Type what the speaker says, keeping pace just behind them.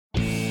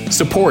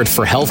Support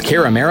for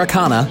Healthcare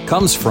Americana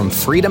comes from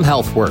Freedom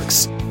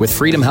HealthWorks. With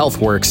Freedom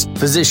HealthWorks,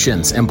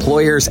 physicians,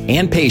 employers,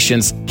 and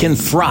patients can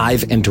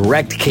thrive in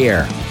direct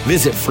care.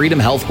 Visit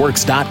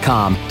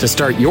freedomhealthworks.com to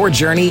start your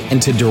journey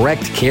into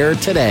direct care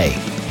today.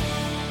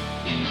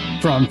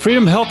 From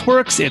Freedom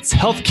HealthWorks, it's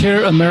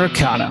Healthcare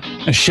Americana,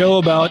 a show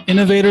about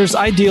innovators,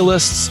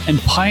 idealists,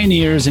 and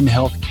pioneers in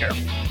healthcare.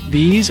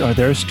 These are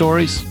their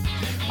stories.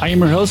 I am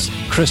your host,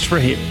 Christopher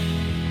Haley.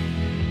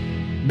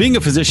 Being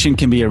a physician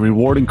can be a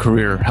rewarding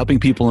career, helping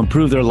people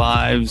improve their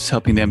lives,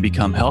 helping them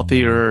become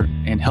healthier,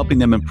 and helping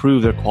them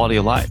improve their quality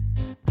of life.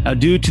 Now,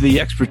 due to the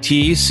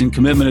expertise and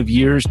commitment of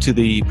years to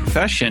the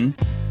profession,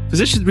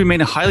 physicians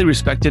remain a highly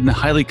respected and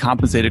highly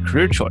compensated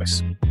career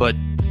choice. But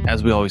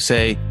as we always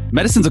say,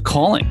 medicine's a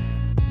calling,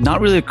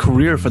 not really a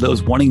career for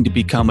those wanting to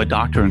become a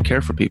doctor and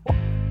care for people.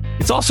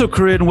 It's also a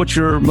career in which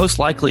you're most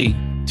likely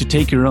to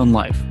take your own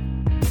life.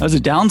 There's a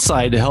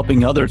downside to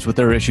helping others with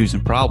their issues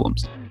and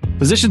problems.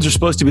 Physicians are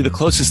supposed to be the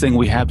closest thing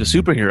we have to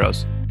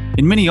superheroes,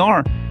 and many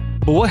are.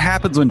 But what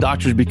happens when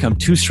doctors become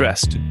too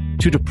stressed,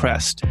 too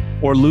depressed,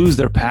 or lose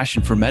their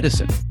passion for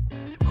medicine?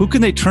 Who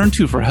can they turn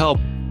to for help?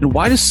 And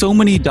why do so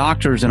many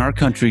doctors in our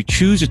country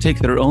choose to take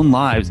their own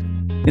lives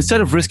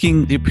instead of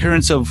risking the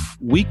appearance of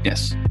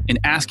weakness and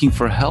asking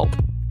for help?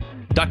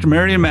 Dr.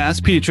 Marion Mass,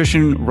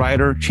 pediatrician,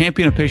 writer,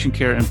 champion of patient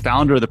care, and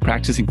founder of the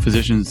Practicing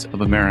Physicians of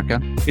America,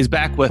 is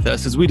back with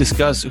us as we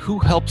discuss who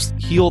helps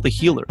heal the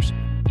healers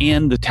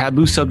and the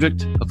taboo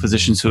subject of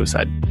physician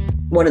suicide.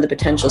 One of the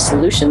potential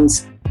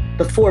solutions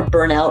before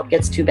burnout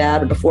gets too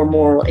bad or before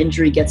moral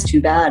injury gets too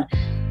bad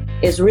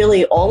is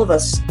really all of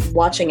us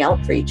watching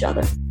out for each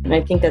other. And I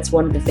think that's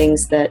one of the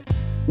things that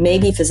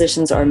maybe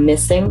physicians are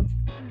missing.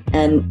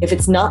 And if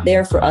it's not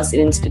there for us in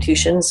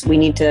institutions, we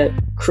need to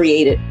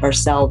create it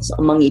ourselves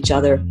among each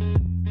other.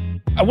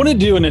 I want to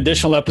do an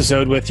additional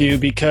episode with you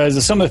because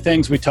of some of the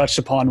things we touched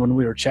upon when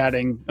we were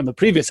chatting on the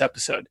previous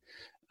episode.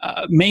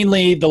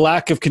 Mainly the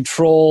lack of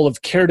control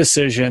of care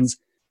decisions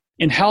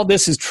and how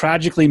this is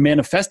tragically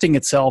manifesting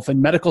itself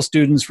in medical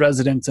students,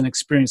 residents, and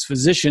experienced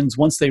physicians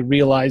once they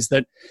realize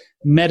that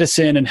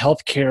medicine and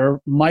healthcare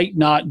might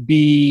not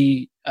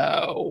be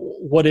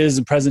what is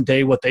in present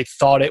day, what they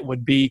thought it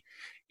would be.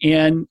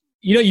 And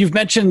you've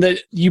mentioned that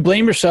you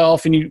blame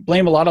yourself and you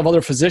blame a lot of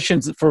other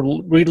physicians for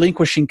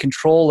relinquishing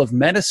control of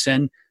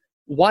medicine.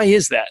 Why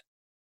is that?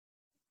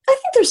 I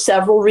think there's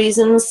several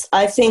reasons.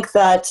 I think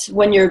that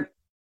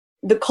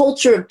the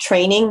culture of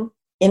training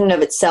in and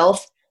of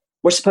itself,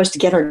 we're supposed to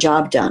get our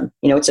job done.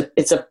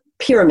 It's a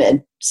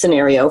pyramid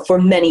scenario for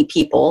many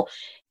people.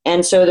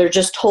 And so they're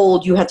just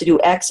told you have to do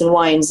X and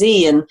Y and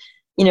Z. And,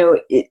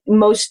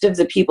 most of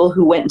the people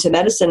who went into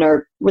medicine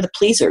were the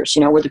pleasers,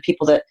 were the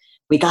people that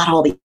we got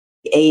all the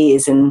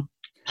A's in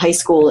high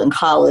school and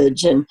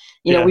college. And,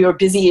 we were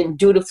busy and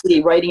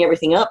dutifully writing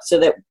everything up so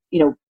that,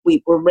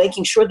 we were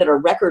making sure that our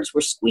records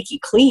were squeaky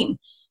clean.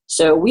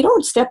 So we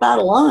don't step out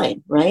of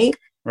line, right?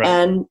 Right.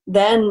 And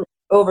then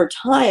over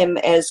time,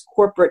 as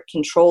corporate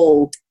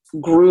control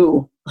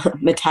grew,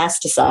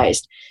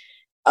 metastasized,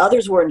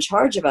 others were in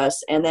charge of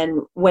us. And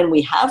then when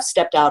we have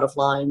stepped out of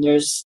line,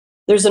 there's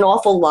an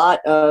awful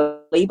lot of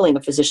labeling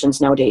of physicians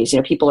nowadays.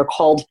 People are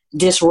called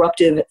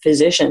disruptive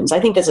physicians. I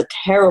think that's a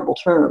terrible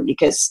term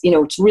because,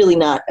 it's really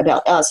not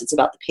about us. It's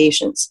about the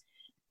patients.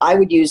 I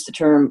would use the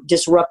term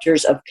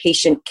disruptors of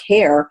patient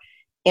care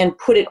and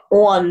put it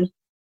on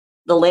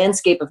the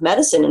landscape of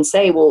medicine and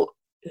say, well,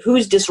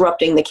 who's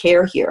disrupting the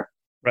care here?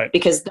 Right.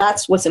 Because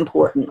that's what's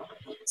important.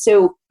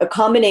 So a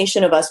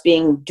combination of us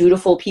being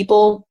dutiful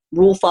people,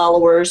 rule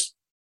followers,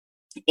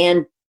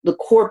 and the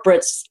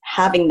corporates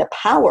having the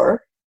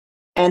power.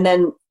 And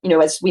then,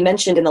 as we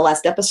mentioned in the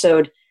last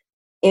episode,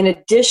 in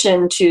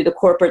addition to the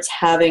corporates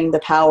having the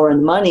power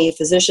and money,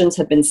 physicians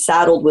have been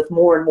saddled with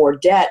more and more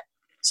debt.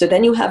 So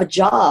then you have a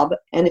job,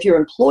 and if you're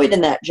employed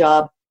in that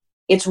job,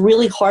 it's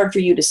really hard for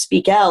you to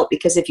speak out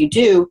because if you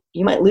do,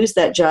 you might lose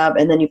that job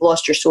and then you've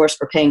lost your source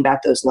for paying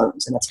back those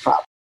loans, and that's a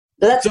problem.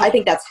 So I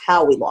think that's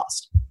how we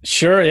lost.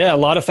 Sure. Yeah. A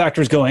lot of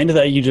factors go into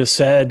that. You just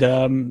said,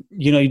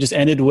 you just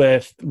ended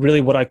with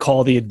really what I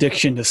call the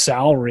addiction to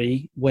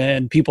salary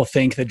when people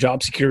think that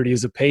job security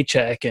is a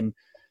paycheck and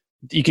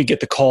you could get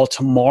the call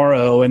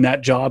tomorrow and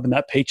that job and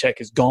that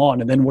paycheck is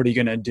gone. And then what are you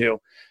going to do?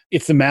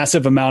 It's the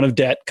massive amount of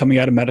debt coming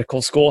out of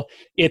medical school.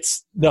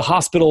 It's the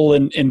hospital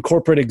and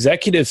corporate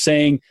executives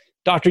saying,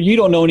 doctor, you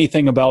don't know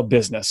anything about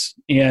business.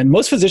 And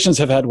most physicians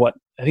have had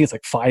I think it's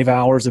like 5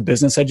 hours of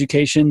business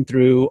education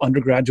through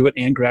undergraduate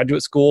and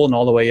graduate school and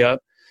all the way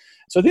up.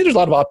 So I think there's a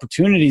lot of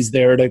opportunities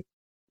there to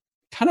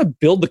kind of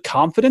build the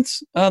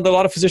confidence that a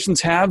lot of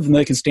physicians have, and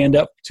they can stand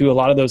up to a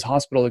lot of those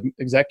hospital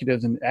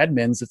executives and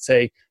admins that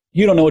say,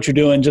 you don't know what you're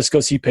doing, just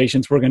go see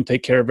patients, we're going to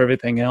take care of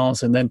everything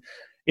else. And then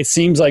it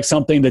seems like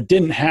something that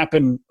didn't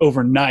happen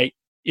overnight.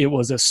 It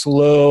was a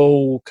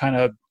slow kind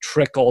of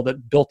trickle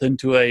that built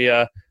into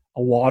a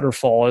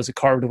waterfall as it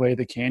carved away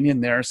the canyon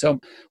there. So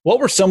what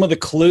were some of the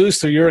clues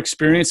through your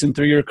experience and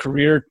through your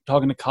career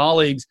talking to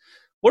colleagues?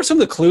 What are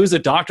some of the clues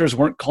that doctors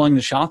weren't calling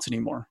the shots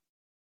anymore?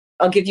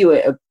 I'll give you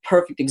a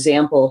perfect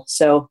example.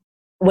 So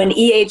when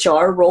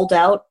EHR rolled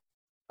out,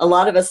 a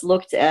lot of us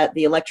looked at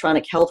the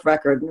electronic health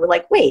record and were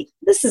like, wait,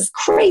 this is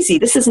crazy.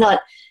 This is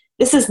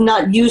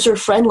not user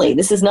friendly.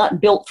 This is not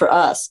built for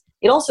us.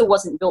 It also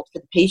wasn't built for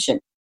the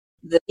patient.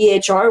 The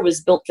EHR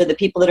was built for the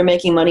people that are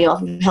making money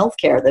off of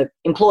healthcare, the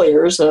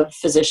employers of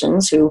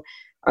physicians who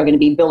are going to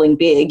be billing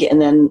big,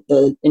 and then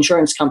the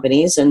insurance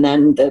companies, and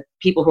then the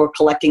people who are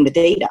collecting the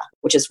data,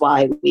 which is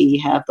why we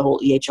have the whole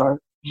EHR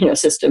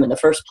system in the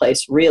first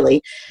place,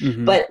 really.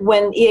 Mm-hmm. But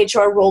when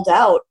EHR rolled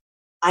out,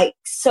 I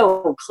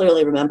so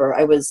clearly remember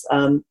I was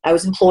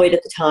employed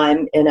at the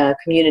time in a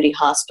community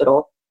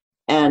hospital,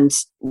 and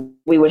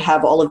we would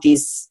have all of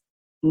these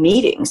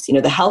meetings,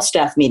 the house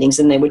staff meetings,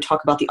 and they would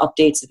talk about the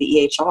updates of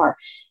the EHR.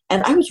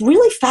 And I was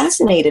really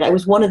fascinated. I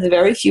was one of the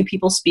very few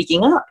people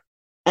speaking up.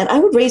 And I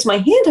would raise my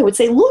hand. I would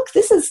say, look,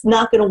 this is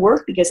not going to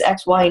work because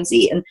X, Y, and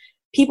Z. And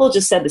people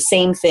just said the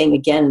same thing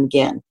again and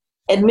again.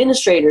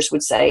 Administrators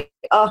would say,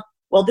 oh,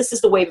 well, this is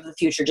the wave of the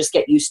future. Just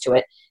get used to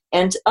it.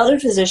 And other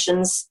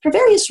physicians, for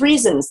various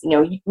reasons,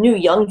 new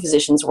young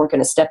physicians weren't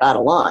going to step out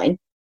of line.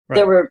 Right.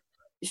 There were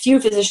a few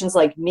physicians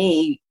like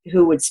me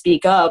who would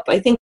speak up. I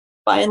think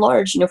by and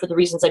large, for the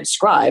reasons I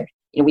described,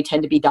 we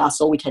tend to be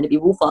docile, we tend to be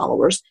rule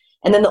followers.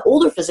 And then the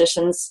older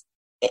physicians,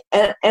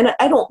 and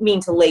I don't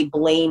mean to lay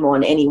blame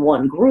on any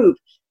one group,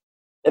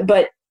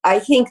 but I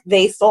think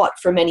they thought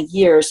for many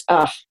years,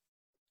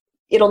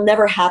 it'll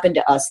never happen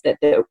to us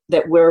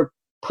that we're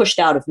pushed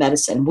out of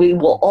medicine. We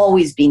will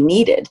always be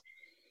needed.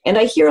 And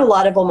I hear a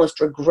lot of almost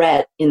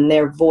regret in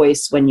their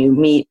voice when you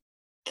meet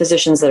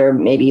physicians that are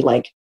maybe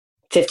like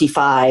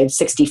 55,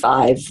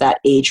 65, that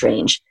age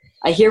range.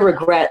 I hear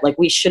regret, like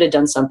we should have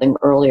done something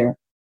earlier.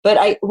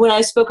 But when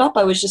I spoke up,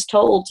 I was just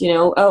told,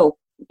 oh,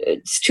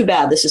 it's too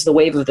bad. This is the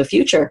wave of the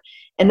future.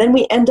 And then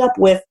we end up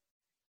with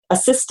a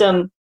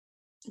system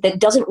that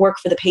doesn't work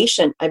for the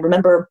patient. I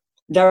remember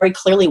very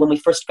clearly when we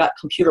first got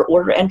computer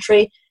order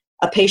entry,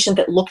 a patient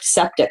that looked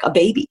septic, a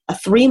baby, a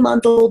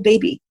 3-month-old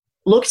baby,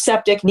 looked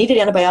septic, needed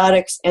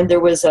antibiotics, and there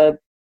was an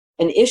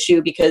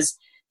issue because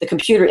the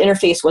computer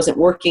interface wasn't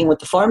working with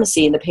the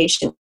pharmacy, and the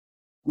patient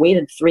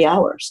waited 3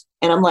 hours.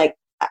 And I'm like,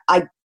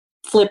 I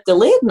flipped the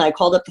lid and I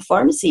called up the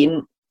pharmacy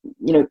and,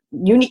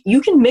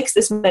 you can mix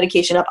this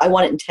medication up. I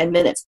want it in 10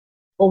 minutes.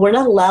 Well, we're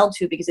not allowed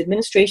to because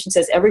administration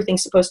says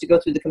everything's supposed to go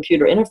through the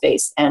computer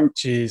interface. And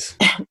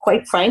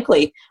quite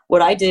frankly,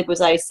 what I did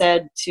was I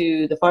said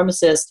to the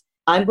pharmacist,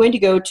 I'm going to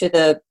go to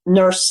the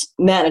nurse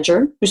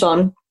manager who's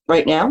on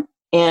right now,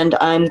 and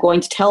I'm going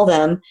to tell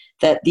them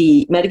that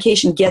the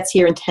medication gets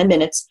here in 10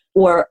 minutes,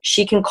 or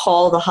she can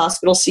call the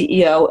hospital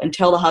CEO and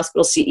tell the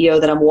hospital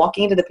CEO that I'm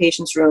walking into the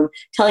patient's room,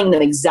 telling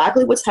them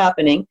exactly what's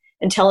happening,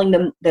 and telling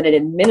them that an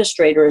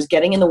administrator is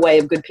getting in the way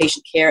of good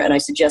patient care, and I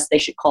suggest they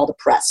should call the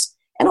press.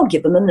 And I'll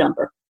give them the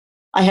number.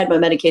 I had my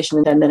medication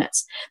in 10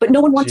 minutes. But no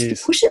one wants to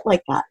push it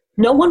like that.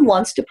 No one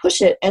wants to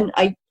push it. And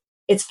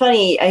it's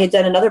funny, I had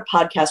done another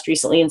podcast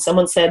recently, and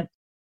someone said,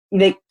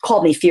 they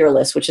called me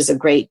fearless, which is a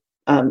great,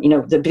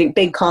 the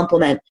big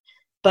compliment.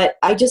 But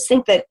I just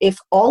think that if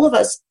all of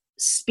us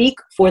speak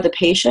for the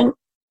patient,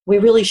 we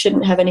really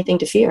shouldn't have anything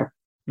to fear.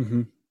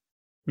 Mm-hmm.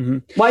 Mm-hmm.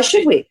 Why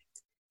should we?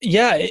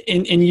 Yeah,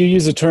 and you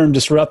use the term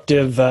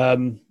disruptive,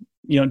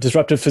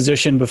 disruptive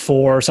physician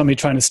before, somebody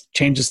trying to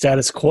change the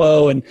status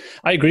quo. And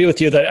I agree with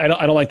you that I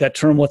don't like that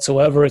term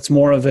whatsoever. It's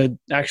more of an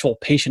actual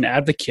patient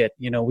advocate.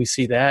 We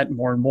see that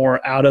more and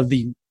more out of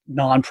the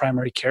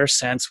non-primary care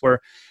sense, where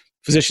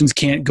physicians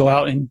can't go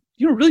out and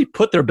really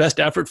put their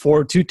best effort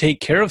forward to take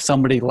care of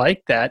somebody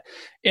like that.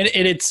 And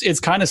it's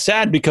kind of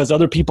sad because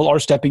other people are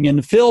stepping in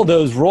to fill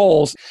those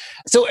roles.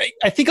 So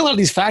I think a lot of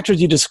these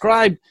factors you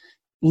described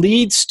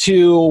leads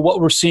to what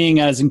we're seeing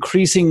as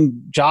increasing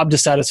job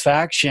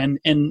dissatisfaction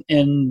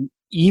and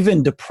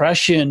even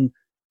depression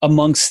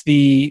amongst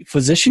the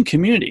physician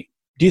community.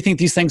 Do you think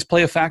these things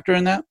play a factor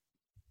in that?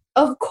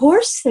 Of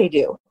course they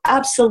do.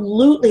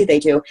 Absolutely they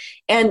do.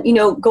 And,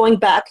 going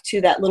back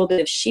to that little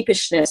bit of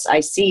sheepishness I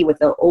see with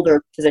the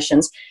older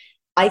physicians,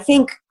 I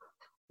think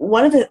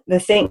one of the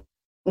things,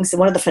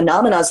 one of the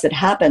phenomena that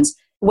happens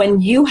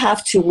when you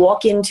have to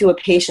walk into a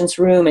patient's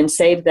room and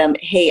say to them,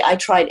 hey, I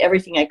tried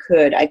everything I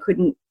could. I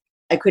couldn't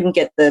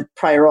get the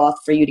prior auth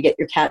for you to get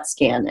your CAT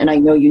scan, and I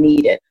know you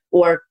need it.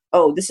 Or,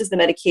 oh, this is the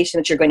medication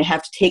that you're going to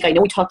have to take. I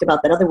know we talked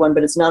about that other one,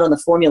 but it's not on the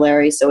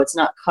formulary, so it's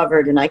not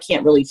covered, and I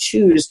can't really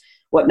choose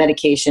what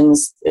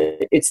medications.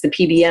 It's the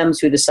PBMs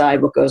who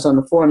decide what goes on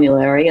the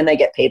formulary, and they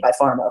get paid by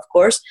pharma, of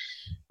course.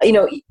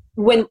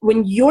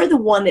 When you're the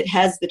one that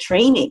has the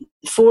training,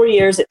 4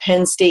 years at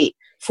Penn State,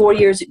 4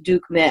 years at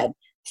Duke Med,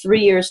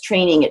 3 years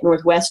training at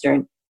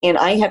Northwestern, and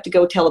I have to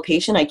go tell a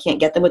patient I can't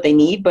get them what they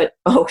need, but,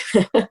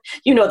 the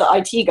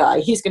IT guy,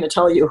 he's going to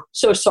tell you,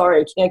 so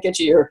sorry, I can't get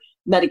you your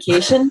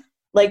medication.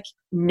 Like,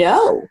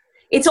 no.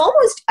 I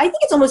think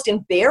it's almost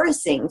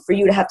embarrassing for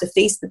you to have to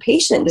face the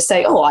patient to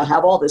say, oh, I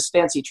have all this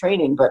fancy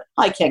training, but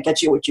I can't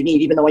get you what you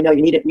need, even though I know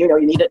you need it, and you know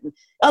you need it, and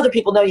other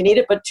people know you need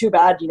it, but too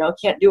bad,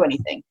 can't do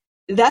anything.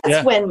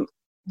 That's when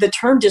the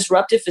term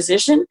disruptive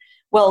physician,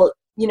 well,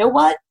 you know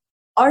what?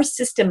 Our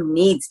system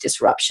needs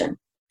disruption.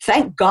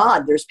 Thank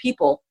God there's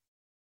people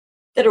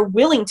that are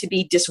willing to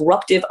be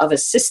disruptive of a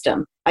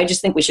system. I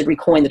just think we should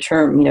recoin the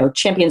term,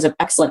 champions of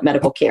excellent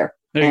medical care.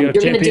 There you go.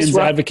 Champions,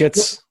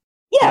 advocates.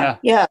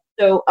 Yeah.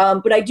 So,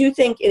 but I do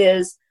think it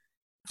is,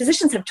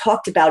 physicians have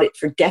talked about it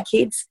for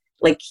decades,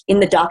 like in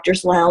the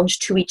doctor's lounge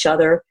to each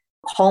other,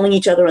 calling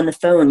each other on the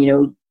phone,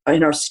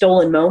 in our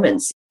stolen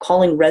moments,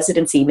 calling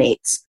residency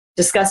mates,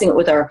 discussing it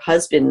with our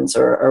husbands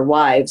or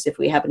wives if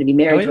we happen to be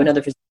married to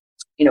another physician,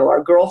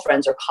 our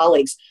girlfriends or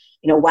colleagues,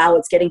 wow,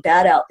 it's getting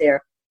bad out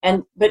there.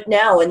 But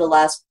now in the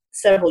last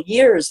several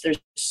years, there's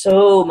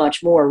so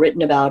much more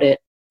written about it.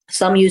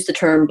 Some use the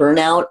term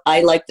burnout.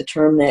 I like the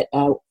term that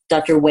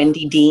Dr.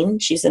 Wendy Dean,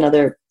 she's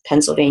another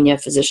Pennsylvania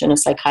physician, a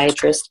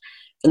psychiatrist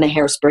from the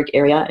Harrisburg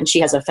area, and she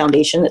has a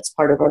foundation that's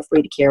part of our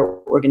Free to Care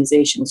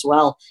organization as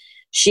well.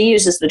 She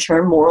uses the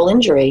term moral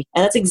injury,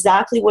 and that's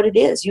exactly what it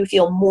is. You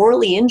feel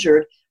morally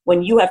injured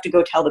when you have to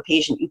go tell the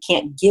patient you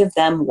can't give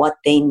them what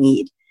they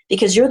need,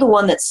 because you're the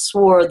one that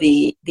swore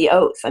the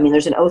oath. I mean,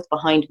 there's an oath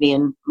behind me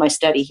in my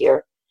study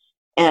here.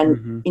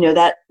 And,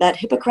 that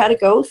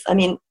Hippocratic oath,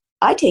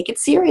 I take it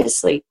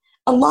seriously.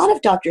 A lot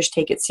of doctors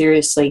take it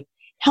seriously.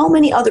 How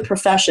many other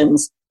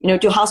professions,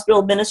 do hospital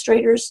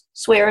administrators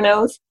swear an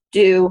oath?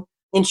 Do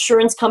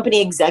insurance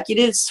company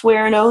executives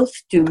swear an oath?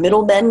 Do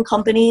middlemen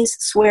companies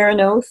swear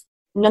an oath?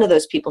 None of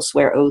those people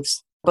swear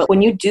oaths. But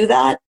when you do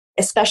that,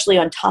 especially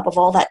on top of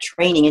all that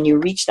training, and you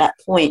reach that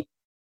point,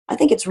 I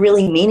think it's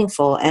really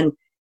meaningful. And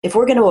if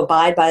we're going to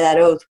abide by that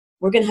oath,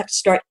 we're going to have to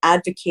start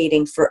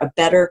advocating for a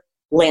better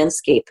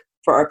landscape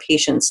for our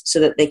patients so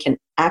that they can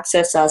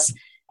access us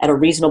at a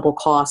reasonable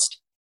cost,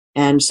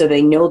 and so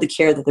they know the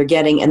care that they're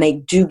getting, and they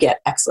do get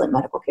excellent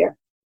medical care.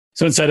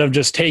 So instead of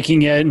just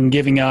taking it and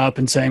giving up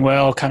and saying,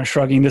 well, kind of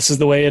shrugging, this is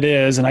the way it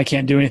is and I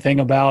can't do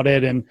anything about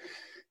it and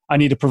I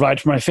need to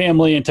provide for my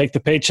family and take the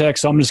paycheck,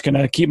 so I'm just going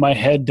to keep my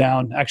head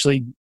down.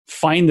 Actually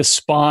find the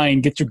spine,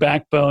 get your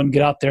backbone,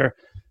 get out there,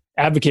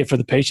 advocate for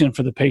the patient and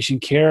for the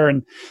patient care.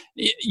 And,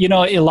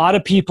 a lot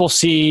of people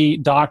see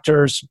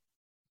doctors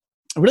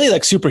really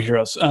like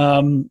superheroes.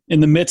 In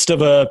the midst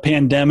of a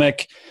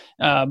pandemic,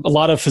 a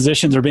lot of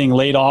physicians are being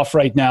laid off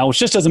right now, which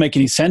just doesn't make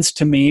any sense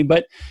to me.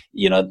 But,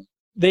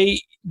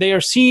 they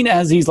are seen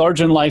as these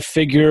larger-than-life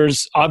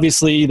figures.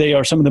 Obviously, they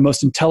are some of the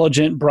most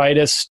intelligent,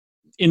 brightest,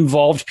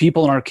 involved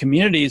people in our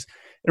communities,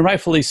 and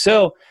rightfully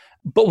so.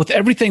 But with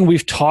everything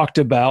we've talked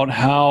about,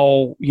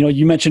 how,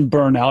 you mentioned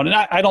burnout, and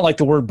I don't like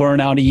the word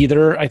burnout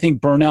either. I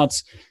think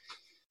burnout's,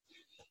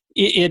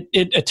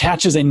 it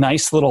attaches a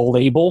nice little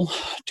label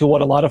to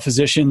what a lot of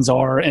physicians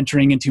are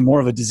entering into, more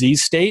of a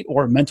disease state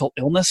or a mental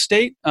illness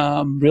state,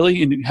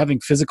 really, and having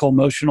physical,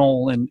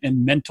 emotional,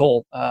 and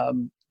mental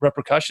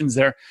repercussions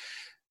there.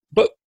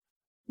 But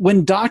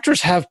when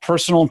doctors have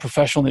personal and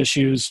professional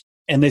issues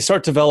and they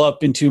start to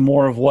develop into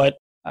more of what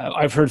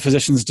I've heard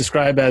physicians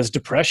describe as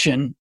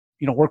depression,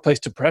 workplace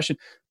depression,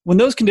 when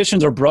those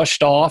conditions are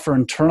brushed off or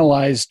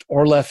internalized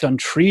or left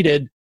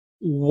untreated,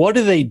 what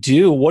do they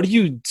do? What do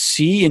you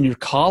see in your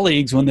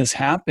colleagues when this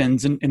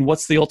happens? And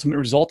what's the ultimate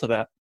result of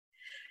that?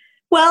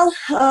 Well,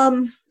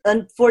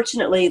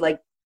 unfortunately,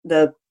 like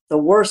the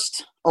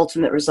worst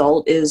ultimate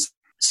result is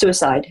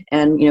suicide.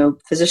 And,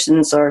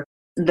 physicians are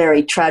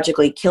very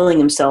tragically killing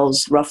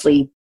themselves,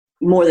 roughly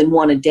more than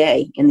one a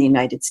day in the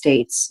United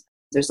States.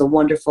 There's a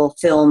wonderful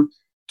film,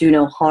 Do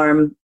No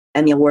Harm.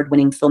 Emmy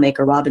Award-winning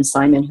filmmaker Robin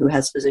Simon, who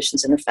has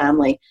physicians in her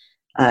family,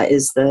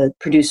 is the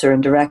producer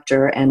and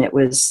director, and it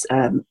was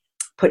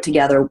put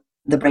together,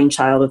 the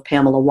brainchild of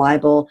Pamela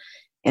Weibel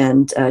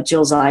and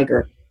Jill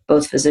Zeiger,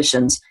 both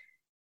physicians.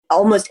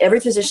 Almost every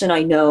physician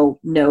I know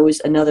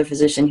knows another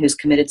physician who's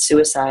committed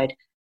suicide.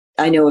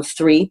 I know of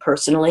 3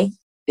 personally.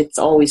 It's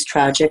always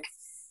tragic.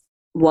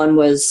 One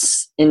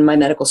was in my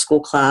medical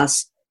school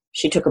class.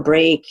 She took a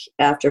break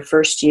after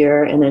first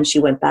year, and then she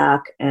went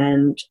back,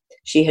 and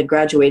she had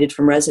graduated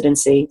from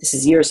residency. This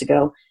is years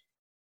ago.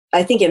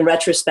 I think in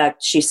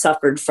retrospect, she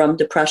suffered from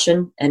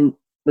depression, and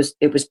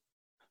it was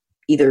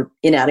either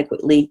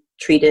inadequately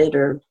treated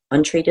or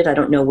untreated. I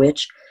don't know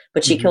which,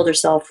 but she killed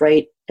herself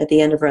right at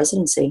the end of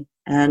residency.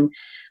 And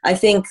I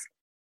think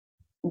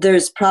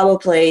there's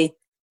probably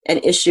an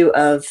issue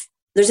of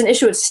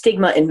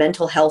stigma in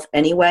mental health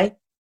anyway.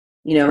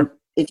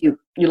 If you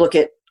look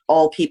at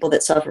all people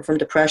that suffer from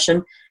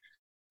depression,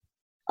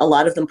 a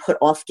lot of them put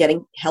off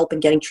getting help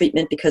and getting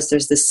treatment because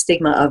there's this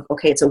stigma of,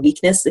 okay, it's a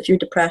weakness if you're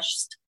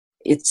depressed.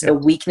 It's a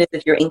weakness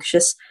if you're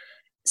anxious.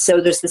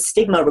 So there's the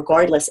stigma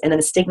regardless. And then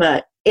the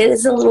stigma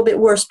is a little bit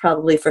worse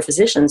probably for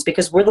physicians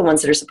because we're the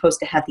ones that are supposed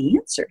to have the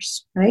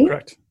answers, right?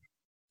 Correct.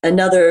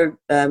 Another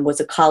was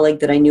a colleague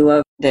that I knew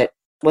of that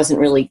wasn't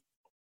really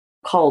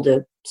called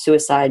a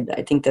suicide.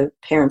 I think the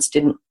parents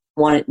didn't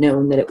want it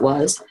known that it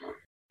was.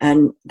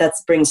 And that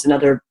brings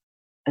another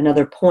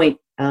point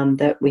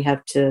that we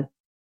have to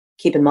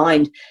keep in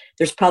mind.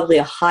 There's probably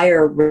a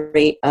higher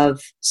rate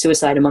of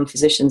suicide among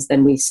physicians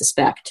than we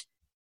suspect.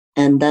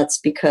 And that's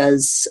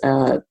because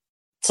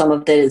some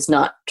of it is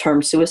not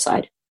termed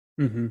suicide.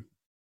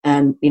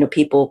 And,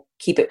 people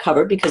keep it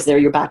covered because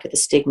you're back at the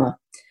stigma.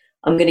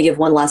 I'm going to give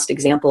one last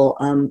example.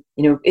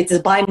 It's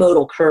a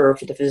bimodal curve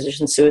for the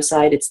physician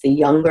suicide. It's the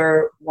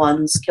younger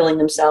ones killing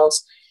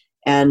themselves,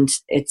 and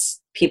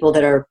it's people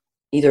that are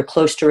either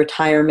close to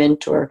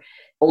retirement or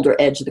older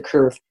edge of the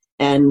curve.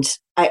 And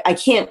I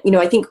can't,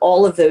 I think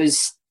all of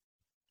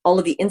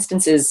the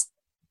instances,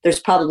 there's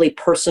probably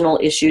personal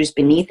issues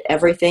beneath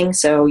everything.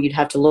 So you'd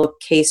have to look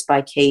case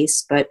by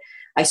case. But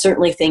I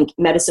certainly think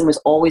medicine was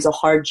always a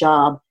hard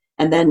job.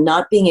 And then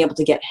not being able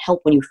to get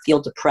help when you feel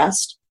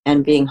depressed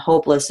and being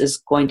hopeless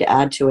is going to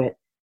add to it.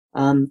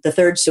 The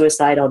third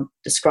suicide, I'll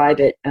describe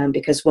it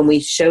because when we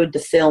showed the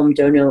film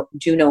Do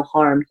No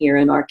Harm here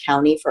in our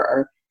county for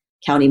our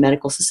county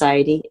medical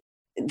society,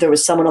 there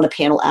was someone on the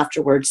panel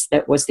afterwards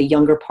that was the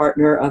younger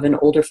partner of an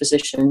older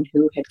physician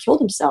who had killed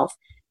himself.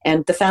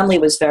 And the family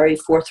was very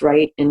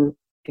forthright in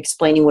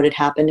explaining what had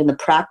happened, and the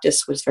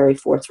practice was very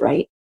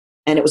forthright.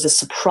 And it was a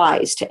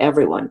surprise to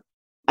everyone.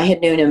 I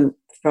had known him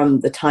from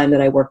the time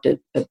that I worked at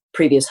a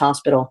previous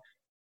hospital.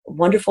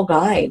 Wonderful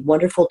guy,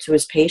 wonderful to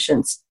his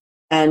patients.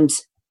 And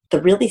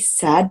the really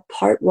sad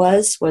part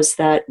was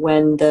that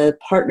when the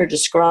partner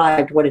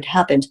described what had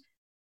happened,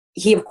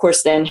 he, of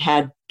course, then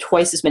had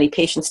twice as many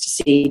patients to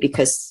see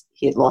because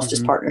he had lost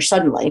his partner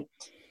suddenly.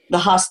 The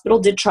hospital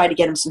did try to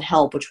get him some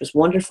help, which was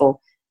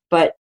wonderful.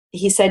 But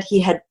he said he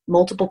had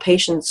multiple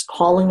patients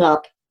calling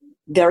up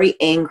very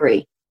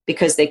angry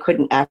because they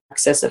couldn't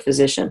access a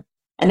physician.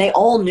 And they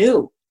all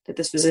knew that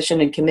this physician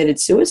had committed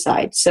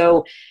suicide.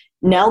 So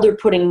now they're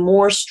putting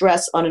more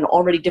stress on an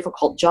already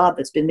difficult job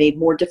that's been made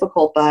more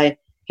difficult by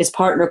his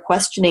partner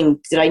questioning,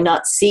 did I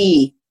not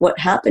see what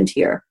happened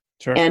here?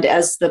 Sure. And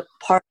as the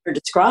partner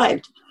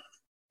described,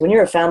 when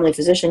you're a family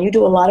physician, you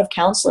do a lot of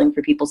counseling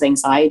for people's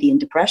anxiety and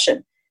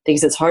depression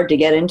because it's hard to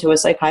get into a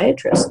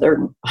psychiatrist. They're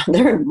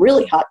in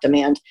really hot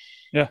demand.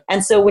 Yeah.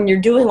 And so when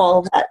you're doing all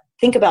of that,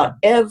 think about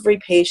every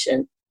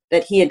patient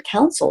that he had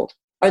counseled.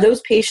 Are those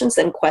patients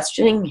then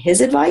questioning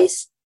his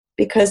advice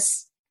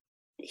because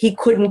he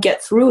couldn't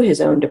get through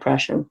his own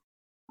depression?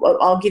 Well,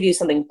 I'll give you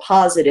something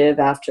positive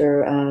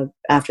after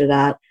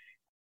that.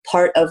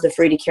 Part of the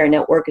Free to Care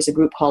Network is a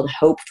group called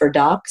Hope for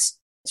Docs.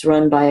 It's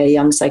run by a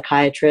young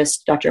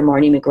psychiatrist, Dr.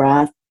 Marnie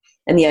McGrath.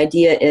 And the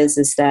idea is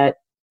that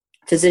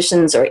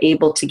physicians are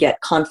able to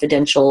get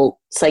confidential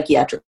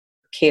psychiatric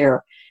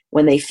care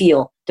when they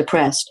feel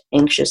depressed,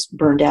 anxious,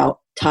 burned out,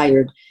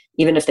 tired,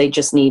 even if they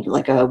just need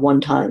like a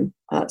one-time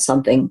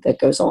something that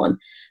goes on.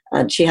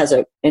 And she has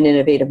an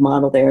innovative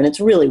model there, and it's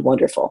really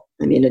wonderful.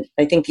 I mean,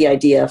 I think the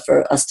idea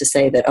for us to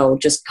say that,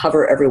 just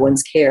cover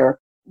everyone's care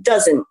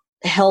doesn't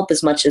help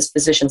as much as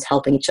physicians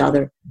helping each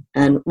other.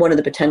 And one of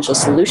the potential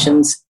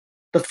solutions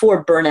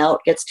before burnout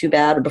gets too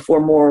bad or before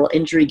moral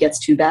injury gets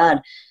too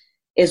bad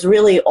is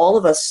really all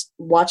of us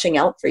watching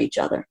out for each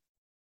other.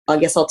 I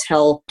guess I'll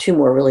tell two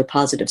more really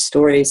positive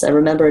stories. I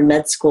remember in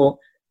med school,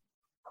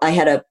 I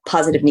had a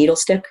positive needle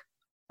stick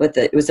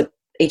it was a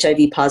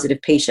HIV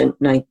positive patient,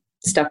 and I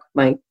stuck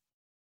my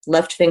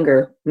left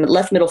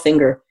middle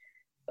finger.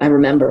 I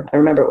remember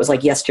it was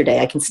like yesterday.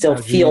 I can still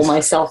feel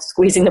myself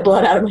squeezing the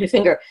blood out of my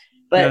finger.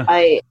 But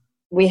yeah.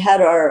 We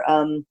had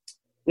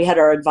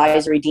our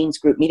advisory deans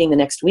group meeting the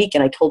next week,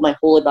 and I told my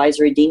whole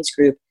advisory deans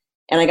group,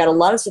 and I got a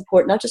lot of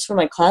support, not just from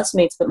my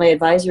classmates, but my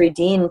advisory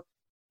dean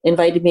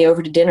invited me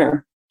over to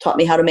dinner, taught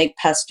me how to make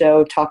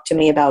pesto, talked to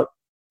me about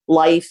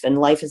life and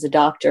life as a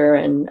doctor,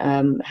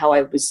 and how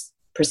I was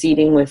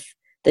proceeding with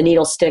the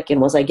needle stick,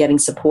 and was I getting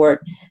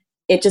support.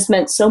 It just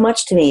meant so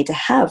much to me to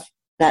have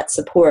that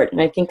support, and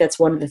I think that's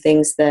one of the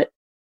things that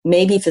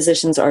maybe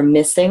physicians are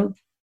missing.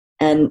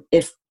 And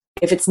if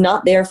it's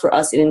not there for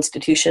us in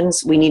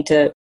institutions, we need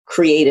to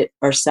create it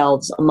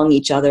ourselves among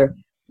each other,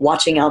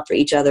 watching out for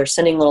each other,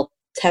 sending little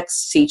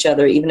texts to each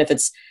other, even if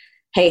it's,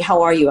 hey,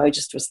 how are you? I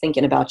just was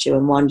thinking about you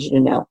and wanted you to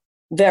know.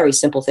 Very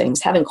simple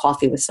things, having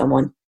coffee with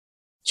someone,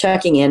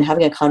 checking in,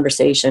 having a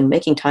conversation,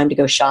 making time to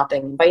go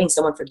shopping, inviting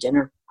someone for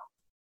dinner.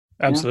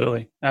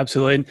 Absolutely.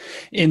 Absolutely.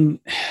 And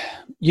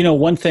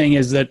one thing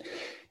is that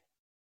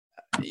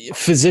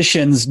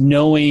physicians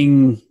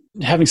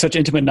having such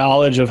intimate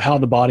knowledge of how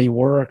the body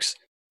works,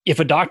 if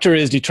a doctor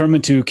is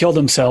determined to kill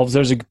themselves,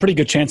 there's a pretty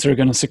good chance they're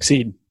going to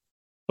succeed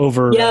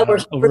over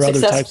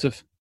other types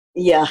of.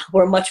 Yeah,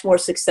 we're much more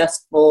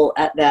successful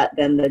at that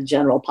than the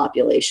general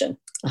population,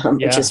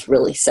 which is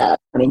really sad.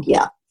 I mean,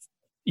 yeah.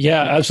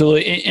 Yeah,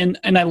 absolutely. And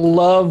I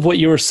love what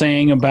you were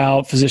saying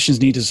about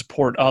physicians need to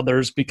support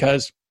others,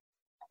 because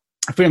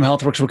Freedom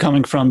HealthWorks, we're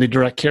coming from the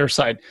direct care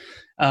side,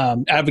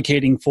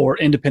 advocating for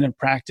independent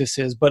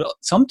practices. But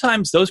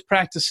sometimes those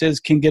practices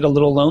can get a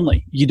little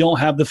lonely. You don't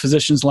have the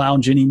physician's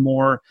lounge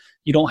anymore.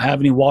 You don't have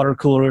any water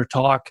cooler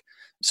talk.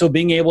 So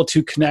being able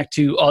to connect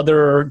to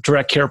other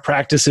direct care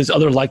practices,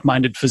 other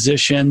like-minded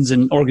physicians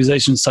and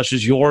organizations such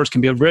as yours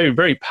can be a very,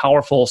 very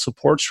powerful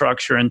support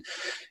structure. And,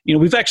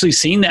 we've actually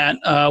seen that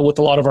with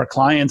a lot of our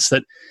clients,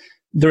 that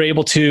they're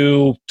able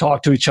to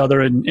talk to each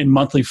other in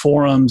monthly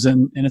forums.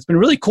 And it's been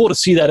really cool to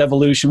see that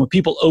evolution with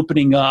people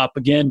opening up.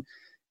 Again,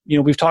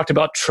 we've talked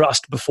about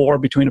trust before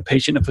between a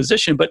patient and a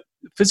physician, but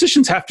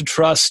physicians have to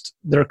trust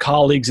their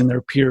colleagues and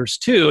their peers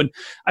too. And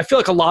I feel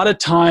like a lot of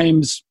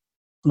times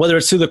whether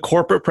it's through the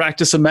corporate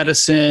practice of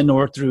medicine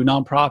or through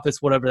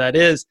nonprofits, whatever that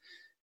is,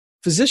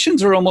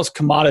 physicians are almost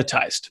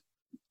commoditized.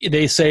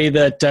 They say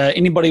that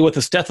anybody with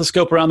a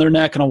stethoscope around their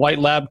neck and a white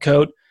lab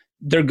coat,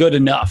 they're good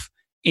enough.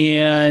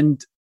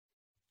 And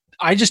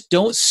I just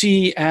don't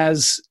see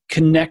as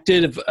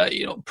connected,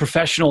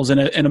 professionals in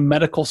a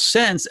medical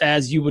sense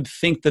as you would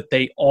think that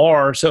they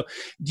are. So,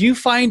 do you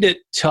find it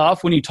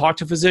tough when you talk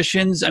to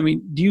physicians? I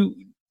mean, do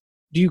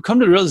you come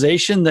to the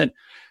realization that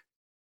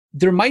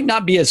there might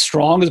not be as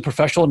strong as a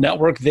professional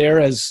network there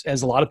as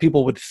a lot of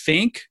people would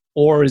think,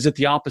 or is it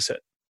the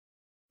opposite?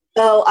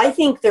 Oh, I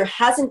think there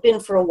hasn't been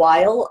for a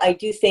while. I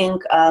do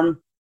think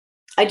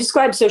I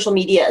describe social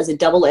media as a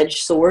double-edged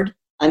sword.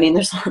 I mean,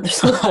 there's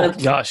a lot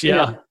of gosh,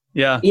 yeah.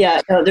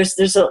 Yeah. No,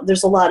 there's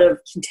a lot of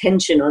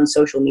contention on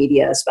social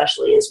media,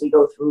 especially as we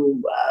go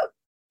through,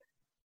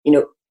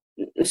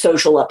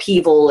 social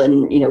upheaval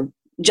and,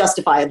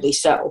 justifiably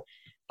so.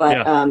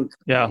 But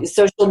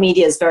social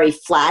media is very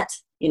flat,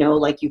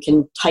 like you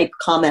can type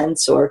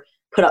comments or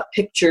put up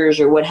pictures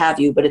or what have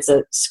you, but it's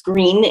a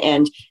screen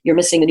and you're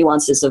missing the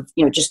nuances of,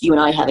 just you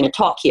and I having a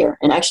talk here.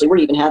 And actually we're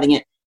even having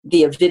it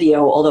via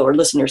video, although our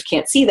listeners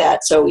can't see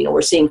that. So,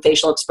 we're seeing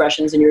facial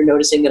expressions and you're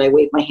noticing that I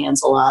wave my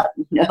hands a lot,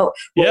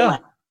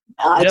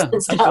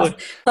 and stuff.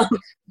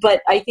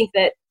 But I think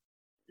that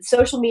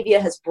social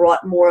media has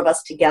brought more of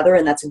us together,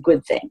 and that's a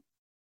good thing.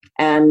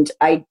 And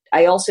I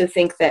also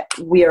think that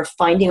we are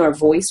finding our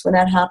voice when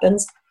that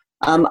happens.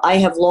 I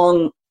have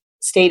long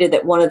stated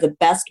that one of the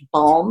best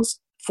balms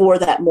for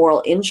that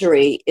moral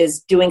injury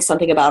is doing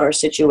something about our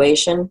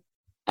situation.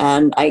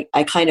 And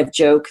I kind of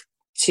joke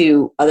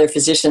to other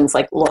physicians,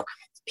 like, look,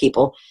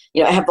 people,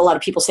 I have a lot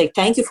of people say,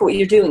 thank you for what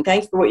you're doing.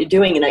 Thank you for what you're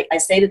doing. And I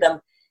say to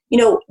them,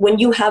 when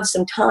you have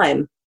some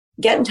time,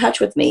 get in touch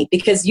with me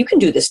because you can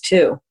do this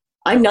too.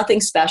 I'm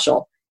nothing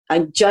special.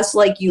 I'm just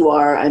like you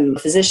are. I'm a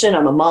physician.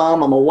 I'm a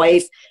mom. I'm a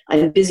wife.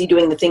 I'm busy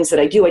doing the things that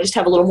I do. I just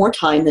have a little more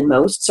time than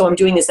most. So I'm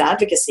doing this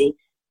advocacy.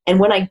 And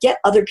when I get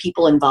other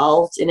people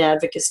involved in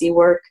advocacy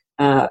work,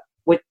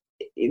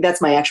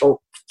 that's my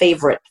actual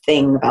favorite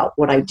thing about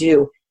what I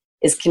do,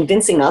 is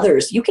convincing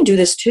others, you can do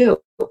this too.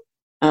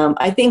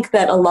 I think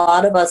that a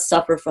lot of us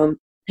suffer from,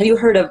 have you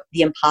heard of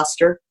the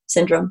imposter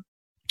syndrome?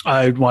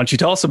 Why don't you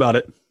tell us about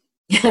it?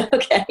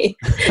 Okay.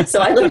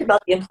 So I learned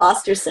about the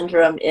imposter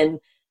syndrome in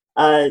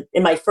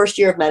my first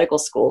year of medical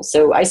school.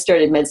 So I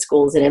started med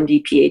school as an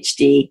MD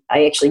PhD.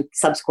 I actually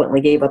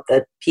subsequently gave up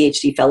the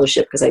PhD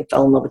fellowship because I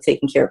fell in love with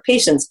taking care of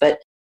patients. But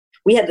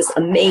we had this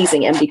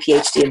amazing MD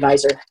PhD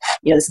advisor.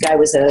 This guy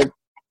was a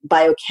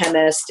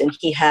biochemist and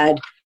he had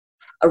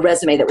a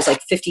resume that was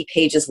like 50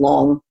 pages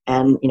long.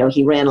 And,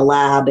 he ran a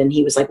lab and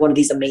he was like one of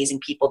these amazing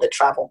people that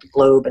traveled the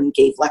globe and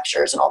gave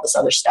lectures and all this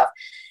other stuff.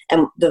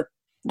 And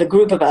the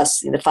group of us,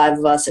 the five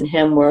of us and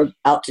him, were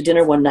out to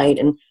dinner one night,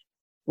 and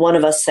one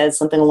of us said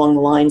something along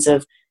the lines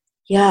of,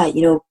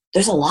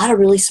 there's a lot of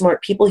really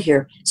smart people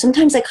here.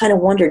 Sometimes I kind of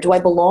wonder, do I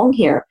belong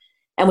here?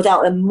 And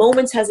without a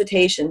moment's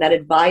hesitation, that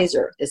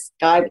advisor, this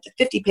guy with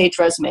the 50-page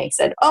resume,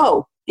 said,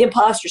 oh, the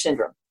imposter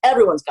syndrome.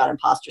 Everyone's got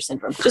imposter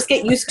syndrome. Just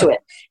get used to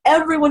it.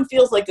 Everyone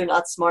feels like they're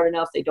not smart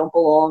enough. They don't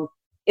belong.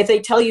 If they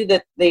tell you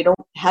that they don't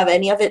have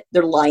any of it,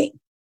 they're lying.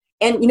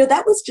 And,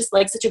 that was just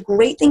like such a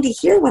great thing to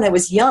hear when I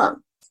was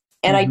young.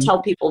 And I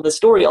tell people the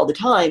story all the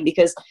time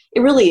because it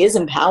really is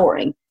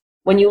empowering.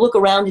 When you look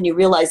around and you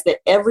realize that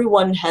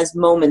everyone has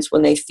moments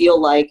when they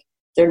feel like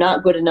they're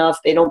not good enough,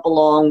 they don't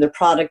belong, their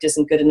product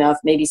isn't good enough,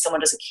 maybe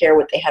someone doesn't care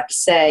what they have to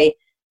say,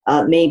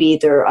 maybe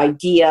their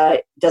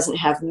idea doesn't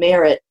have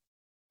merit.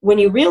 When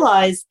you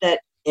realize that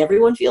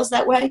everyone feels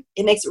that way,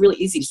 it makes it really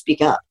easy to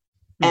speak up.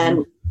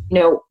 And,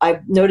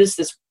 I've noticed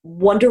this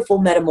wonderful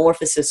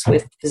metamorphosis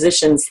with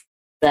physicians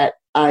that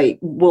I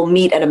will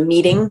meet at a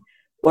meeting,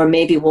 or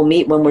maybe we'll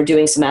meet when we're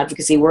doing some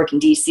advocacy work in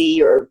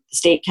DC or the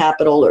state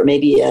capitol, or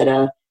maybe at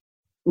a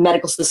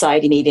medical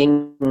society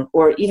meeting,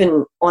 or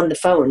even on the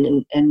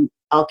phone. And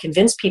I'll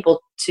convince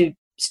people to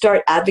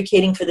start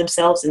advocating for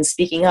themselves and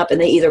speaking up. And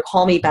they either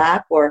call me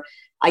back or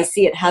I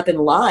see it happen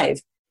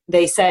live.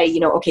 They say,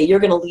 okay, you're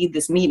going to lead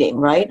this meeting,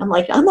 right? I'm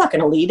like, I'm not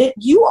going to lead it.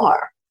 You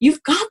are.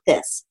 You've got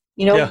this.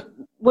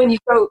 When you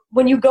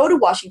go to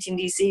Washington,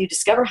 D.C., you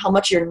discover how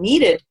much you're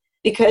needed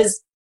because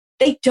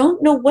they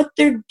don't know what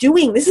they're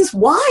doing. This is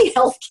why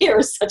healthcare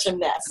is such a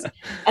mess.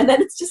 And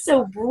then it's just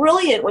so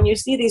brilliant when you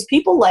see these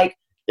people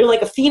they're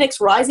like a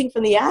phoenix rising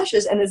from the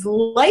ashes, and as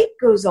light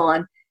goes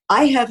on.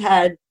 I have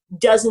had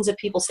dozens of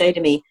people say to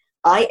me,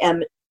 I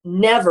am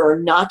never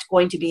not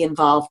going to be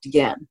involved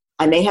again.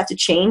 I may have to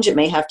change. It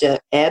may have to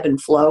ebb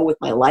and flow with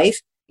my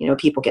life.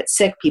 People get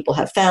sick. People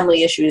have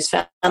family issues.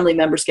 Family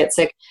members get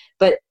sick.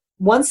 But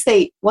once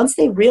they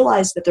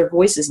realize that their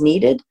voice is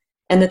needed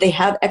and that they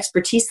have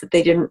expertise that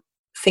they didn't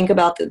think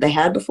about that they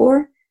had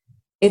before,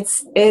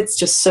 it's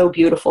just so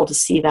beautiful to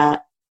see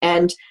that.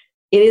 And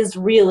it is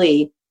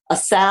really a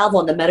salve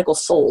on the medical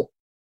soul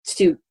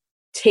to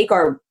take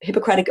our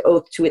Hippocratic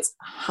oath to its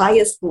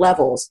highest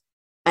levels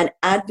and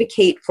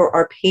advocate for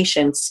our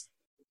patients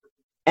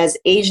as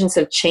agents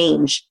of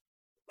change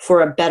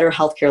for a better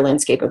healthcare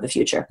landscape of the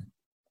future.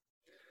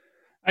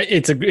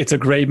 It's a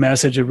great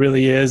message. It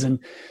really is.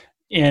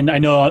 And I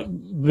know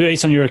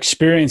based on your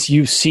experience,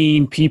 you've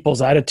seen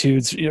people's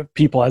attitudes,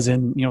 people as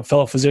in,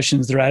 fellow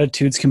physicians, their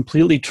attitudes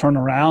completely turn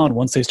around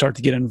once they start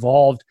to get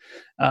involved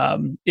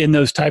in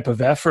those type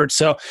of efforts.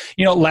 So,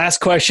 last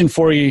question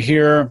for you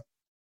here.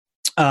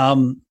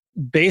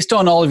 Based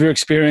on all of your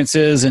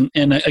experiences, and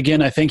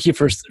again, I thank you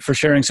for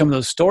sharing some of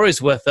those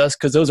stories with us,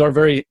 because those are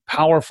very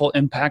powerful,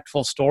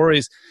 impactful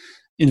stories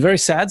and very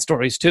sad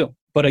stories too.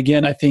 But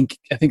again, I think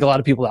a lot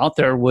of people out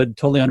there would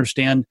totally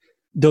understand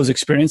those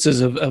experiences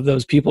of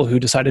those people who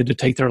decided to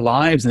take their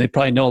lives, and they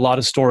probably know a lot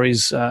of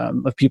stories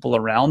of people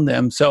around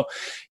them. So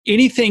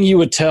anything you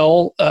would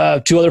tell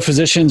to other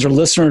physicians or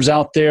listeners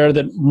out there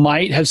that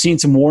might have seen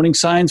some warning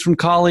signs from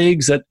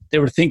colleagues that they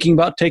were thinking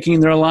about taking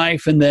their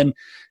life, and then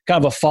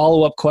kind of a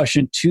follow-up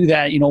question to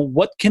that,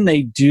 what can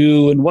they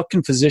do and what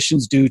can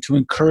physicians do to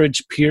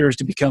encourage peers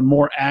to become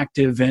more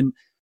active in,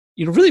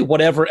 really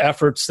whatever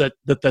efforts that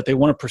they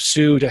want to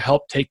pursue to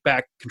help take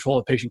back control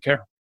of patient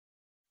care?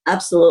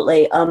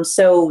 Absolutely.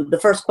 So the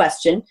first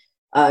question,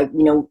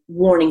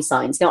 warning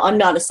signs. Now, I'm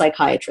not a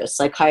psychiatrist.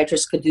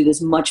 Psychiatrists could do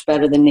this much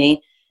better than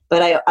me,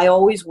 but I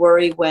always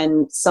worry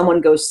when someone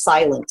goes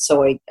silent.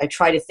 So I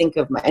try to think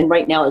of and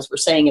right now, as we're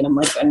saying it, I'm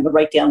going to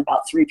write down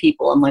about 3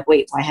 people. I'm like,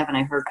 wait, why haven't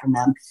I heard from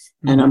them?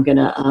 Mm-hmm.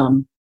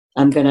 And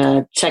I'm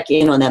gonna check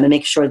in on them and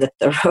make sure that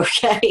they're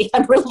okay.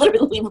 I'm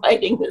literally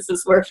writing this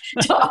as we're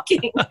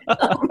talking.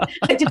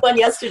 I did one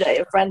yesterday.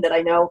 A friend that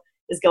I know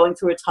is going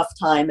through a tough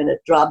time in a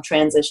job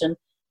transition.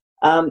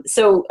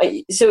 So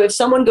if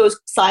someone goes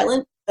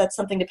silent, that's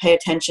something to pay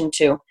attention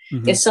to.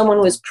 Mm-hmm. If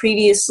someone was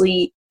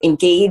previously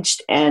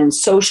engaged and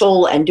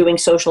social and doing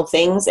social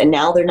things and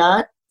now they're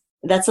not,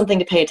 that's something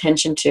to pay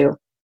attention to.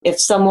 If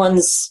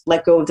someone's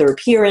let go of their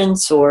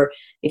appearance, or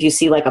if you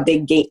see like a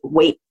big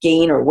weight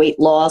gain or weight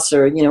loss,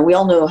 or, we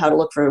all know how to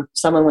look for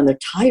someone when they're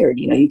tired.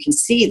 You can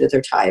see that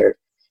they're tired.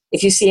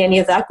 If you see any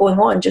of that going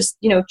on, just,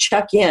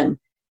 check in.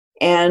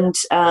 And,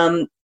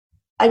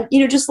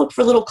 just look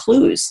for little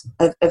clues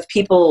of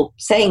people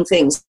saying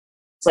things.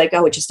 It's like,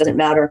 oh, it just doesn't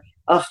matter.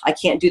 Oh, I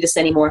can't do this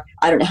anymore.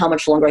 I don't know how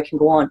much longer I can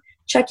go on.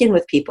 Check in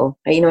with people.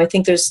 I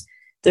think there's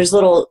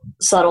little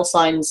subtle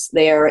signs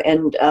there,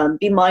 and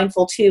be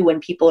mindful too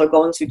when people are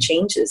going through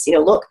changes.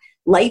 Look,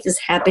 life is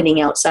happening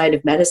outside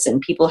of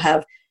medicine. People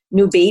have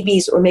new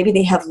babies, or maybe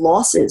they have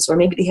losses, or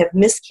maybe they have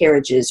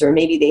miscarriages, or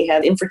maybe they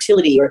have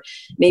infertility, or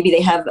maybe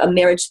they have a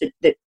marriage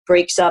that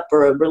breaks up,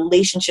 or a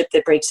relationship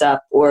that breaks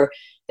up, or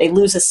they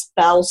lose a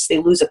spouse, they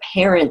lose a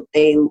parent,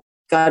 they,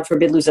 God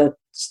forbid, lose a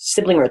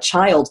sibling or a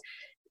child.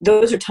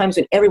 Those are times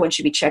when everyone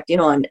should be checked in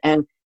on,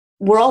 and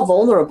we're all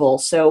vulnerable.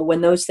 So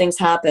when those things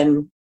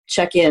happen,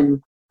 check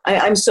in.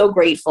 I'm so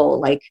grateful.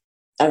 Like,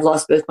 I've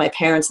lost both my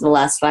parents in the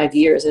last 5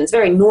 years, and it's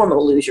very normal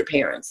to lose your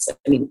parents.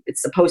 I mean,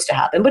 it's supposed to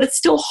happen, but it's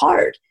still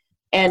hard.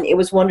 And it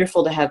was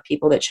wonderful to have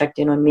people that checked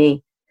in on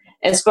me.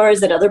 As far as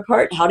that other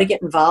part, how to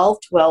get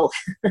involved, well,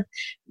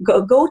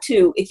 go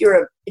to, if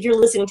you're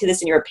listening to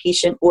this and you're a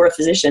patient or a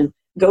physician,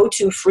 go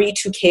to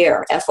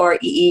Free2Care,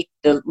 FREE,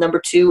 the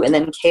number 2, and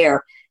then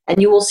care.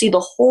 And you will see the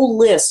whole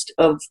list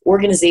of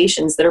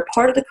organizations that are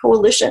part of the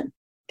coalition.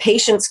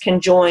 Patients can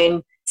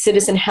join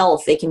Citizen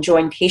Health. They can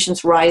join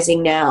Patients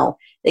Rising Now.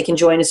 They can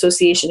join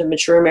Association of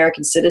Mature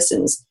American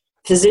Citizens.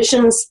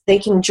 Physicians, they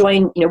can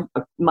join,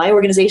 my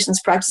organization's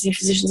Practicing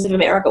Physicians of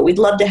America. We'd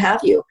love to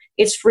have you.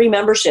 It's free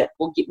membership.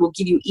 We'll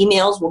give you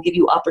emails. We'll give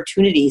you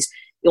opportunities.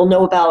 You'll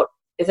know about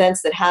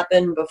events that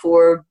happen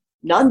before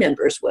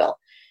non-members will.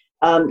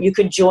 You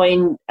could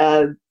join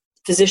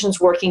Physicians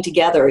Working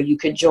Together. You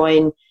could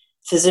join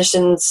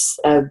Physicians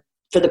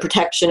for the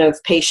Protection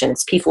of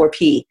Patients,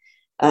 P4P.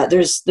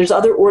 There's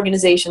other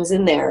organizations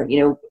in there.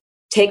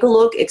 Take a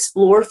look,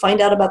 explore, find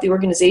out about the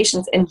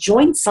organizations, and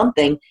join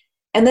something.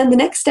 And then the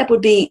next step would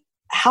be,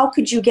 how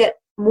could you get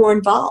more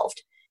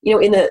involved?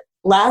 In the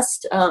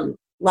last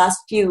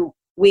few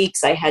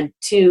weeks, I had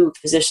 2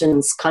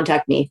 physicians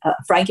contact me,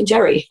 Frank and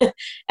Jerry,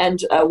 and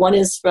one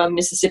is from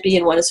Mississippi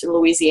and one is from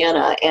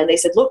Louisiana. And they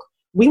said, look,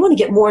 we want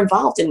to get more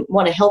involved and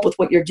want to help with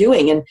what you're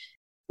doing. And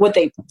what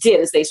they did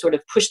is they sort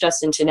of pushed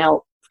us into,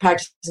 now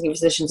Practicing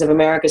Physicians of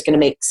America is going to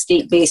make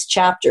state-based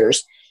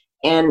chapters.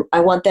 And I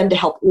want them to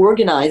help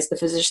organize the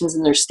physicians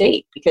in their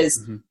state,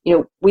 because,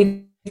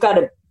 we've got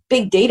a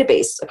big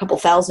database, a couple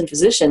thousand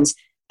physicians,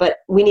 but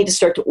we need to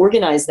start to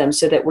organize them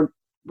so that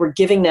we're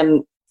giving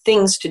them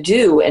things to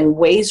do and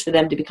ways for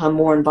them to become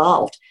more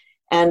involved.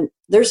 And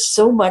there's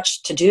so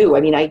much to do.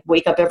 I mean, I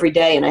wake up every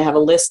day and I have a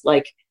list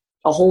like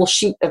a whole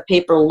sheet of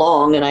paper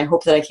long, and I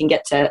hope that I can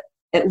get to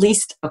at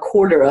least a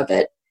quarter of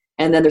it.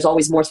 And then there's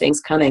always more things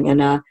coming.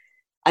 And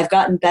I've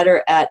gotten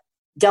better at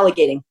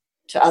delegating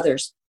to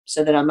others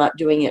so that I'm not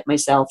doing it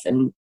myself.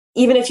 And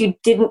even if you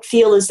didn't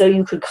feel as though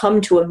you could come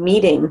to a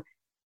meeting,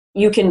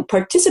 you can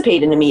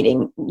participate in a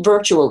meeting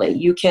virtually.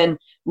 You can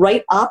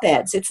write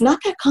op-eds. It's not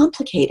that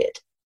complicated.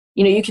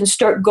 You can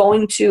start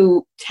going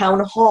to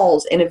town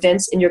halls and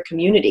events in your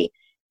community.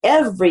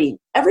 Every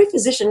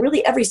physician,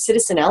 really every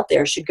citizen out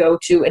there should go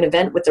to an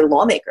event with their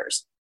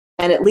lawmakers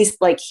and at least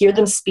hear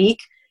them speak,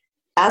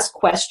 ask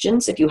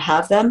questions if you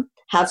have them,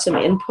 have some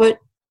input,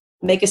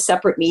 make a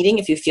separate meeting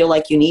if you feel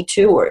like you need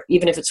to, or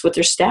even if it's with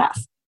your staff.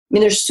 I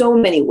mean, there's so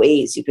many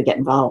ways you could get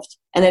involved.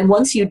 And then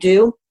once you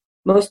do,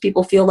 most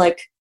people feel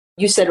like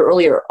you said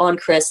earlier on,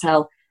 Chris,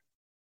 how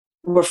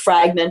we're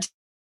fragmented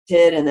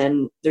and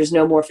then there's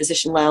no more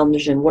physician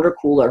lounge and water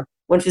cooler.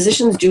 When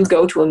physicians do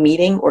go to a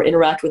meeting or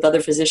interact with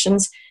other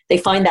physicians, they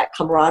find that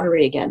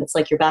camaraderie again. It's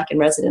like you're back in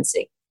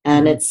residency,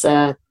 and it's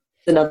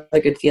another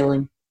good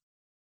feeling.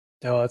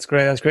 Oh, that's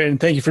great. That's great. And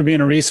thank you for being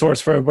a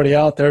resource for everybody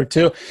out there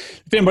too.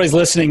 If anybody's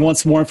listening,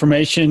 wants more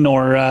information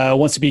or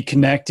wants to be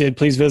connected,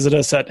 please visit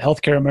us at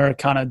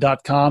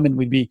healthcareamericana.com, and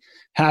we'd be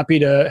happy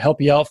to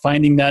help you out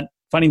finding that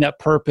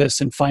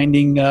purpose and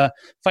finding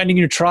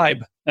your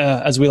tribe,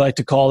 as we like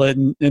to call it,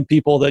 and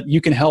people that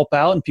you can help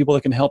out and people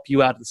that can help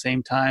you out at the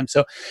same time.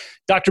 So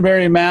Dr.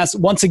 Marion Mass,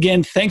 once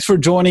again, thanks for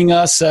joining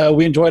us.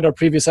 We enjoyed our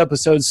previous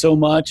episodes so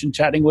much and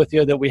chatting with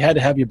you that we had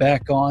to have you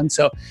back on.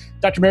 So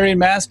Dr. Marion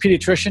Mass,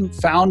 pediatrician,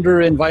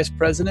 founder and vice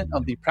president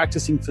of the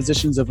Practicing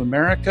Physicians of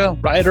America,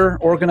 writer,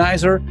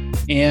 organizer,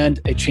 and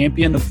a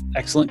champion of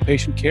excellent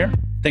patient care.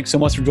 Thanks so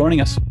much for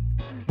joining us.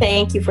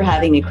 Thank you for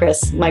having me,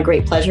 Chris. My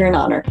great pleasure and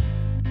honor.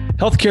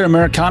 Healthcare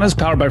Americana is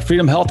powered by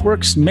Freedom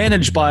HealthWorks,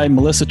 managed by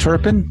Melissa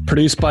Turpin,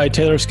 produced by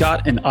Taylor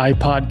Scott and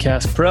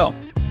iPodcast Pro.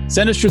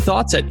 Send us your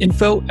thoughts at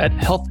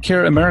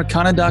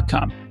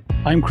info@healthcareamericana.com.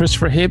 I'm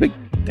Christopher Habig.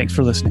 Thanks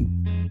for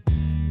listening.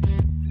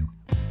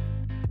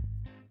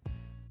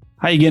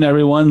 Hi again,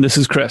 everyone. This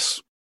is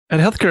Chris. At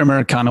Healthcare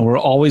Americana, we're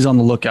always on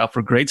the lookout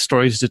for great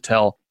stories to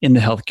tell in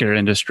the healthcare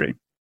industry,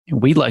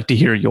 and we'd like to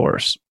hear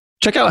yours.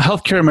 Check out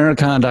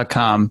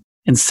healthcareamericana.com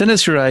and send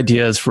us your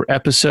ideas for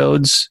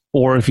episodes,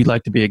 or if you'd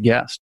like to be a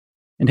guest.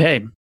 And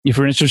hey, if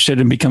you're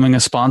interested in becoming a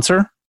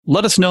sponsor,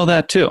 let us know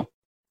that too.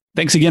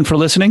 Thanks again for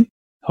listening.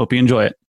 Hope you enjoy it.